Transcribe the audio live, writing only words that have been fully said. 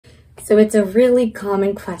So it's a really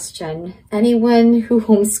common question anyone who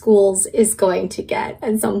homeschools is going to get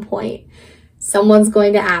at some point. Someone's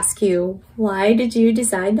going to ask you, why did you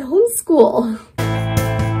decide to homeschool?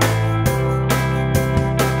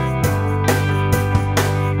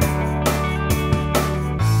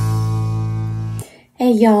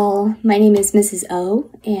 Hey y'all, my name is Mrs.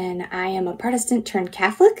 O, and I am a Protestant turned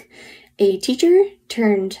Catholic, a teacher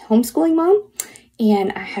turned homeschooling mom,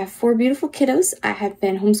 and I have 4 beautiful kiddos. I have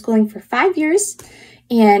been homeschooling for 5 years,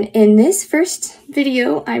 and in this first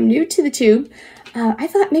video, I'm new to the tube, I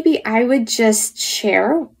thought maybe I would just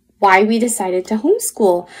share why we decided to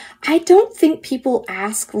homeschool. I don't think people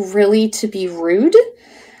ask really to be rude.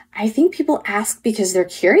 I think people ask because they're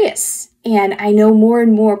curious, and I know more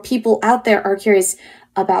and more people out there are curious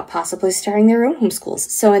about possibly starting their own homeschools.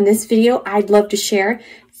 So in this video, I'd love to share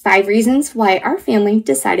 5 reasons why our family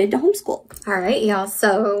decided to homeschool. All right, y'all.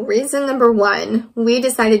 So reason number 1, we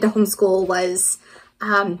decided to homeschool was,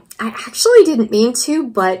 I actually didn't mean to,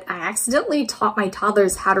 but I accidentally taught my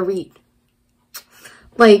toddlers how to read.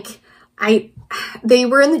 They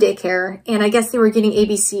were in the daycare, and I guess they were getting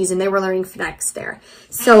ABCs and they were learning phonetics there.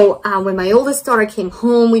 So when my oldest daughter came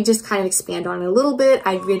home, we just kind of expand on it a little bit.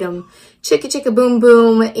 I'd read them chicka chicka boom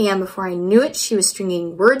boom, and before I knew it, she was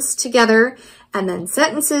stringing words together and then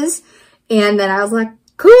sentences. And then I was like,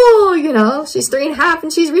 cool, you know, she's 3.5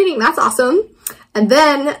 and she's reading. That's awesome. And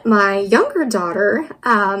then my younger daughter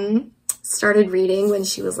started reading when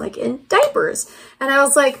she was like in diapers. And I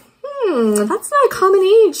was like, that's not a common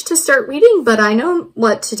age to start reading, but I know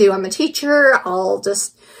what to do. I'm a teacher. I'll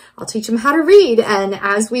teach them how to read. And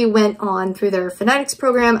as we went on through their phonetics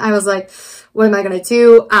program, I was like, what am I going to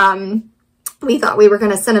do? We thought we were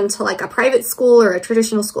going to send them to like a private school or a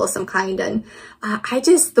traditional school of some kind. And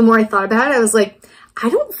the more I thought about it, I was like, I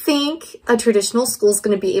don't think a traditional school is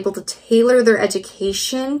going to be able to tailor their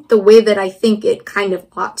education the way that I think it kind of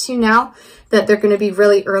ought to now, that they're going to be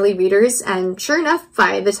really early readers. And sure enough,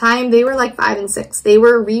 by the time they were like 5 and 6, they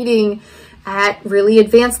were reading at really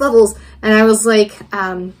advanced levels. And I was like,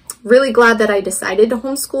 really glad that I decided to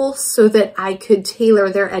homeschool so that I could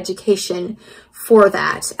tailor their education for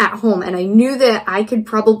that at home. And I knew that I could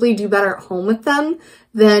probably do better at home with them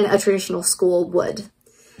than a traditional school would.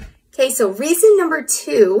 Okay, so reason number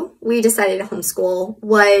 2 we decided to homeschool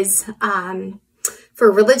was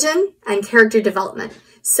for religion and character development.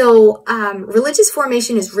 So religious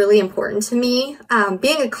formation is really important to me.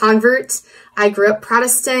 Being a convert, I grew up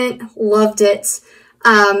Protestant, loved it,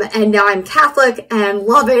 and now I'm Catholic and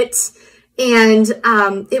love it. And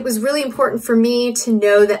it was really important for me to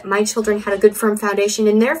know that my children had a good firm foundation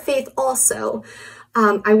in their faith also.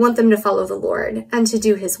 I want them to follow the Lord and to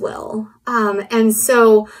do his will. And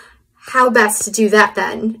so how best to do that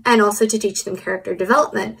then, and also to teach them character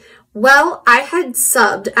development? Well, I had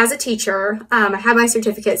subbed as a teacher. I had my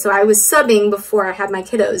certificate, so I was subbing before I had my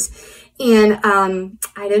kiddos. And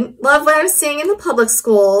I didn't love what I was seeing in the public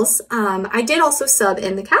schools. I did also sub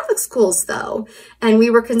in the Catholic schools, though. And we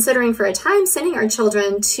were considering for a time sending our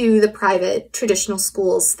children to the private traditional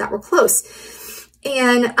schools that were close.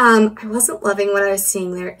 And I wasn't loving what I was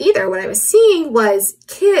seeing there either. What I was seeing was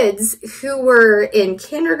kids who were in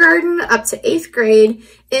kindergarten up to 8th grade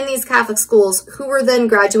in these Catholic schools who were then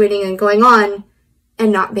graduating and going on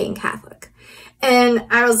and not being Catholic. And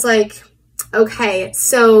I was like, okay,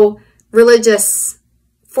 so religious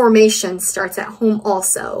formation starts at home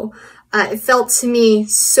also. It felt to me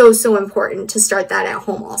so important to start that at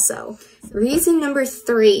home also. Reason number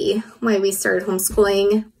 3 why we started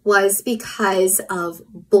homeschooling was because of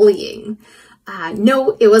bullying.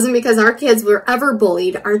 No, it wasn't because our kids were ever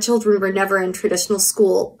bullied. Our children were never in traditional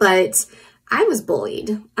school, but I was bullied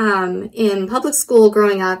in public school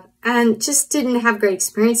growing up and just didn't have great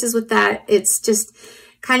experiences with that. It's just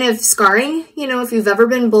kind of scarring, you know, if you've ever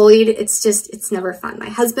been bullied, it's never fun. My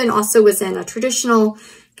husband also was in a traditional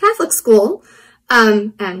Catholic school,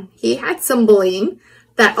 and he had some bullying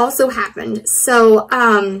that also happened. So,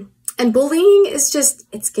 and bullying is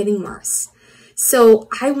it's getting worse. So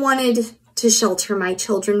I wanted to shelter my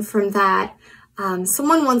children from that.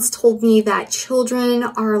 Someone once told me that children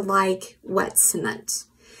are like wet cement.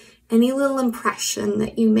 Any little impression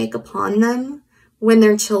that you make upon them when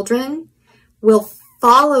they're children will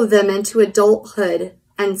follow them into adulthood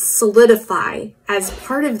and solidify as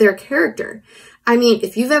part of their character. I mean,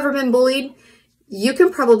 if you've ever been bullied, you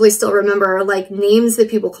can probably still remember like names that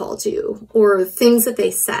people called you or things that they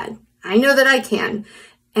said. I know that I can.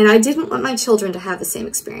 And I didn't want my children to have the same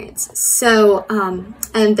experience. So,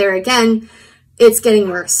 and there again, it's getting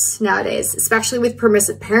worse nowadays, especially with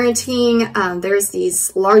permissive parenting. There's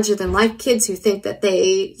these larger than life kids who think that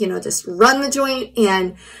they, you know, just run the joint.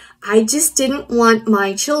 And I just didn't want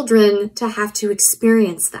my children to have to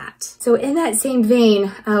experience that. So in that same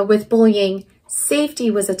vein, with bullying,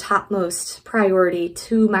 safety was a topmost priority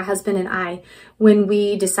to my husband and I when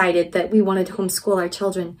we decided that we wanted to homeschool our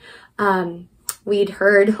children. We'd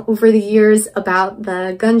heard over the years about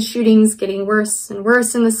the gun shootings getting worse and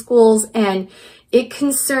worse in the schools, and it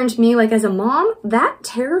concerned me. Like, as a mom, that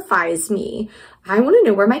terrifies me. I want to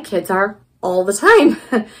know where my kids are all the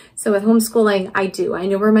time. So with homeschooling, I do. I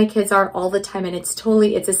know where my kids are all the time, and it's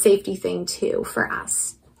a safety thing too for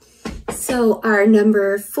us. So our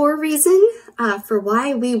number 4 reason for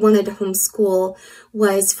why we wanted to homeschool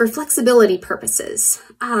was for flexibility purposes.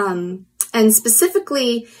 And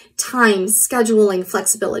specifically time scheduling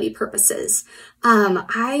flexibility purposes.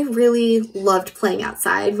 I really loved playing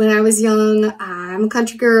outside when I was young. I'm a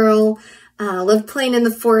country girl. Loved playing in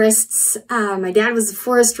the forests. My dad was a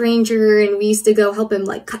forest ranger, and we used to go help him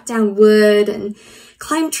like cut down wood and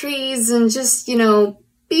climb trees and just, you know,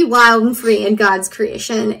 be wild and free in God's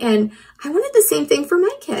creation. And I wanted the same thing for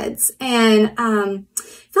my kids. And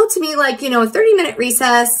felt to me like, you know, a 30-minute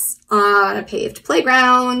recess on a paved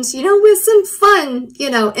playground, you know, with some fun, you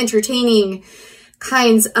know, entertaining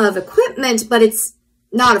kinds of equipment, but it's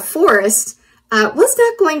not a forest, was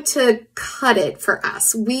not going to cut it for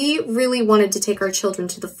us. We really wanted to take our children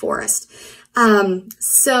to the forest.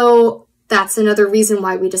 So that's another reason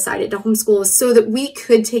why we decided to homeschool, was so that we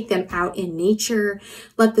could take them out in nature,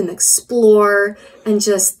 let them explore, and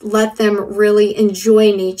just let them really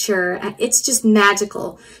enjoy nature. It's just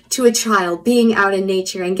magical to a child being out in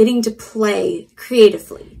nature and getting to play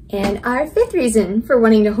creatively. And our 5th reason for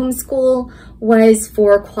wanting to homeschool was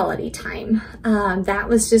for quality time. That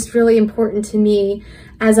was just really important to me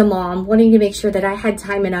as a mom, wanting to make sure that I had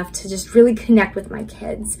time enough to just really connect with my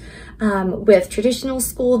kids. With traditional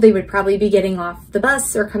school, they would probably be getting off the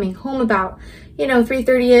bus or coming home about, you know,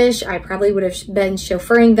 3:30-ish. I probably would have been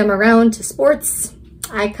chauffeuring them around to sports.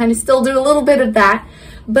 I kind of still do a little bit of that,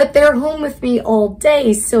 but they're home with me all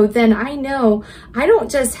day. So then I know I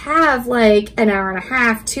don't just have like an hour and a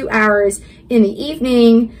half, 2 hours in the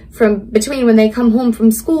evening from between when they come home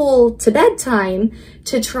from school to bedtime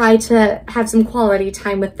to try to have some quality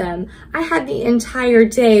time with them. I had the entire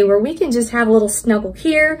day where we can just have a little snuggle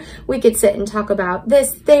here. We could sit and talk about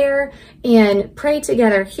this there and pray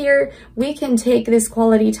together here. We can take this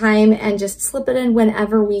quality time and just slip it in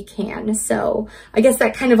whenever we can. So I guess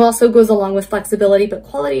that kind of also goes along with flexibility, but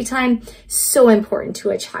quality time, so important to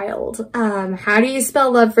a child. How do you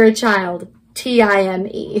spell love for a child?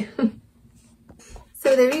 T-I-M-E.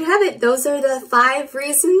 So there you have it. Those are the 5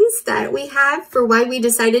 reasons that we have for why we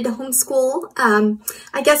decided to homeschool.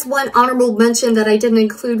 I guess one honorable mention that I didn't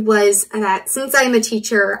include was that since I'm a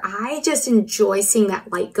teacher, I just enjoy seeing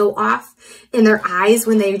that light go off in their eyes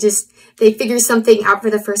when they figure something out for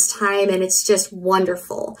the first time, and it's just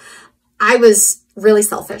wonderful. I was really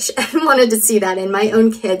selfish and wanted to see that in my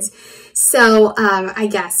own kids. So I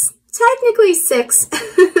guess technically 6.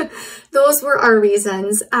 Those were our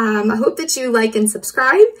reasons. I hope that you like and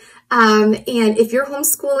subscribe. And if you're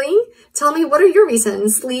homeschooling, tell me, what are your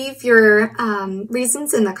reasons? Leave your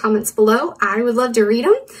reasons in the comments below. I would love to read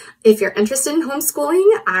them. If you're interested in homeschooling,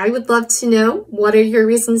 I would love to know, what are your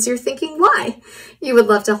reasons you're thinking why you would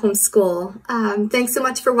love to homeschool. Thanks so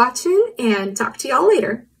much for watching, and talk to y'all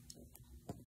later.